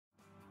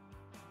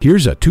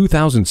Here's a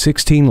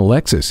 2016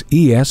 Lexus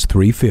ES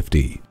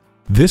 350.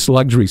 This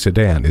luxury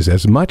sedan is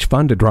as much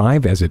fun to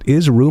drive as it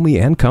is roomy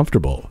and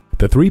comfortable.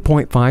 The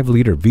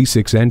 3.5-liter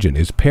V6 engine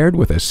is paired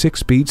with a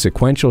 6-speed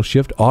sequential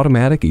shift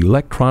automatic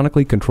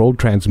electronically controlled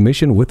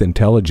transmission with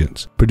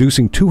intelligence,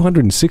 producing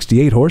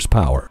 268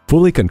 horsepower.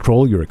 Fully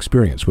control your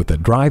experience with the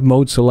Drive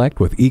Mode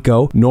Select with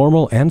Eco,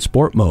 Normal, and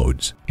Sport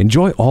modes.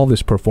 Enjoy all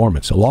this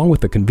performance along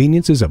with the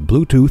conveniences of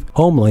Bluetooth,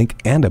 HomeLink,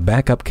 and a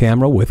backup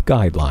camera with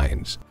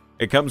guidelines.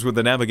 It comes with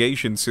a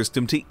navigation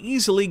system to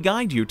easily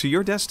guide you to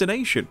your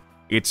destination.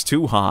 It's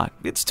too hot,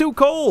 it's too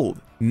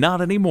cold. Not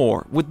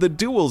anymore with the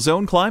dual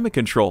zone climate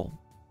control.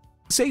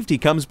 Safety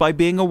comes by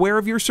being aware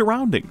of your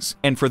surroundings,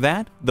 and for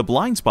that, the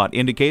blind spot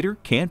indicator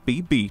can't be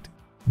beat.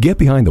 Get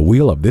behind the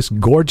wheel of this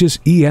gorgeous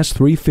ES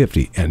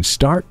 350 and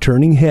start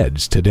turning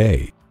heads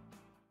today.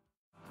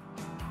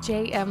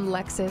 JM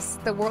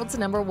Lexus, the world's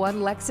 #1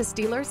 Lexus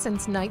dealer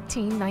since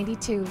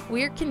 1992.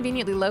 We're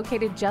conveniently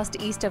located just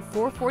east of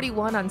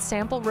 441 on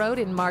Sample Road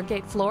in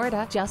Margate,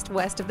 Florida, just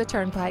west of the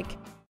Turnpike.